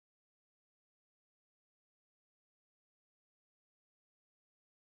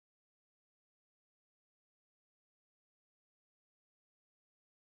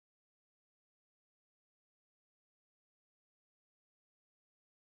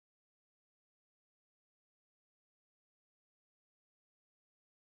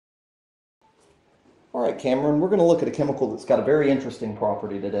All right, Cameron, we're going to look at a chemical that's got a very interesting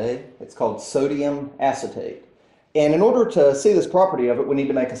property today. It's called sodium acetate. And in order to see this property of it, we need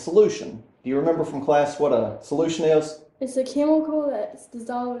to make a solution. Do you remember from class what a solution is? It's a chemical that's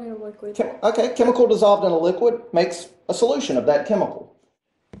dissolved in a liquid. Okay, chemical dissolved in a liquid makes a solution of that chemical.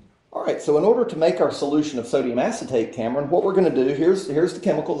 All right, so in order to make our solution of sodium acetate, Cameron, what we're going to do, here's the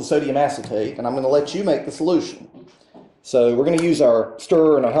chemical, the sodium acetate, and I'm going to let you make the solution. So we're going to use our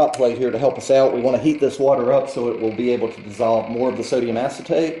stirrer and our hot plate here to help us out. We want to heat this water up so it will be able to dissolve more of the sodium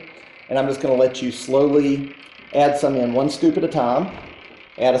acetate. And I'm just going to let you slowly add some in, 1 scoop at a time.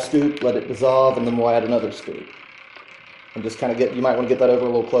 Add a scoop, let it dissolve, and then we'll add another scoop. And just kind of you might want to get that over a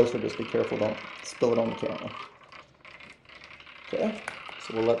little closer. Just be careful, don't spill it on the camera. Okay,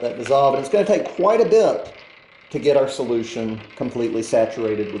 so we'll let that dissolve. And it's going to take quite a bit to get our solution completely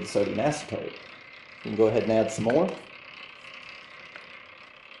saturated with sodium acetate. You can go ahead and add some more.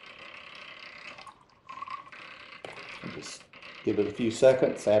 Just give it a few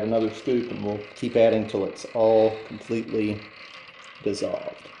seconds, add another scoop, and we'll keep adding till it's all completely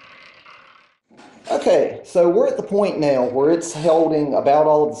dissolved. Okay, so we're at the point now where it's holding about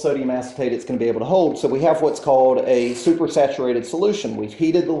all of the sodium acetate it's going to be able to hold. So we have what's called a supersaturated solution. We've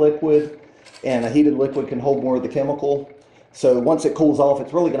heated the liquid, and a heated liquid can hold more of the chemical. So once it cools off,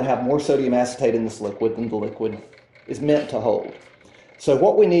 it's really going to have more sodium acetate in this liquid than the liquid is meant to hold. So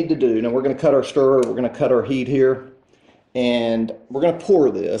what we need to do, now we're going to cut our stirrer, we're going to cut our heat here. And we're going to pour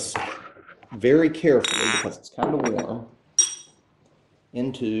this very carefully, because it's kind of warm,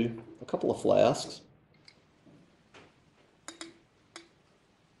 into a couple of flasks.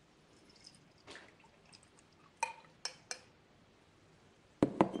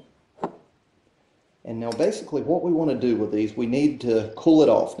 And now basically what we want to do with these, we need to cool it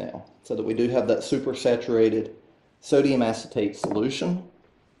off now so that we do have that supersaturated sodium acetate solution.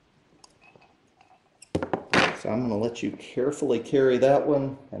 So I'm going to let you carefully carry that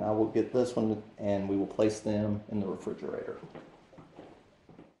one, and I will get this one, and we will place them in the refrigerator.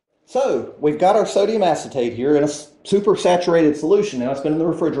 So we've got our sodium acetate here in a supersaturated solution. Now it's been in the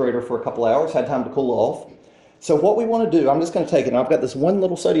refrigerator for a couple hours, had time to cool off. So what we want to do, I'm just going to take it, and I've got this one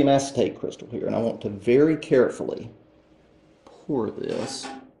little sodium acetate crystal here, and I want to very carefully pour this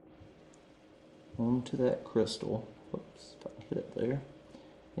onto that crystal. Whoops, if I can hit it there.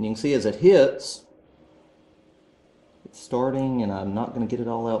 And you can see as it hits, it's starting, and I'm not going to get it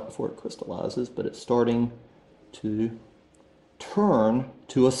all out before it crystallizes, but it's starting to turn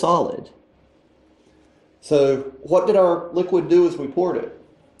to a solid. So what did our liquid do as we poured it?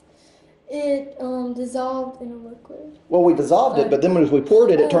 It dissolved in a liquid. Well, we dissolved it, but then as we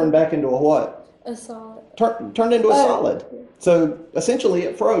poured it, it turned back into a what? A solid. Turned into a solid. So essentially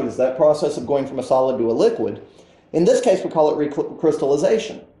it froze, that process of going from a solid to a liquid. In this case, we call it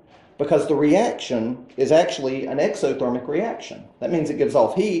recrystallization, because the reaction is actually an exothermic reaction. That means it gives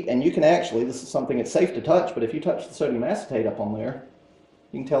off heat, and you can actually, this is something that's safe to touch, but if you touch the sodium acetate up on there,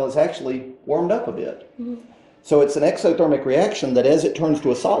 you can tell it's actually warmed up a bit. Mm-hmm. So it's an exothermic reaction that as it turns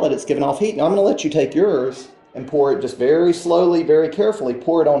to a solid, it's giving off heat. Now I'm going to let you take yours and pour it just very slowly, very carefully,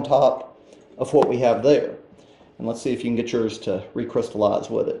 pour it on top of what we have there. And let's see if you can get yours to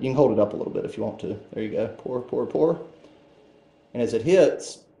recrystallize with it. You can hold it up a little bit if you want to. There you go. Pour, pour, pour. And as it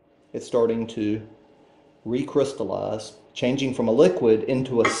hits, it's starting to recrystallize, changing from a liquid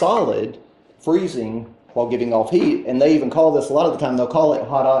into a solid, freezing while giving off heat. And they even call this, a lot of the time, they'll call it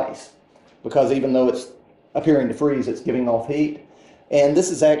hot ice, because even though it's appearing to freeze, it's giving off heat. And this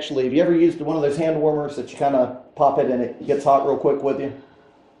is actually, have you ever used one of those hand warmers that you kind of pop it and it gets hot real quick with you?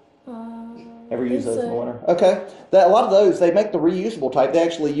 Ever use those in the winter? Okay. A lot of those, they make the reusable type. They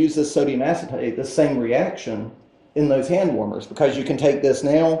actually use this sodium acetate, this same reaction, in those hand warmers, because you can take this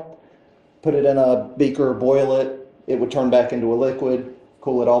now, put it in a beaker, boil it, it would turn back into a liquid,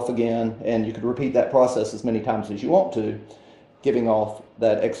 cool it off again, and you could repeat that process as many times as you want to, giving off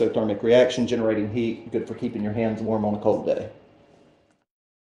that exothermic reaction, generating heat, good for keeping your hands warm on a cold day.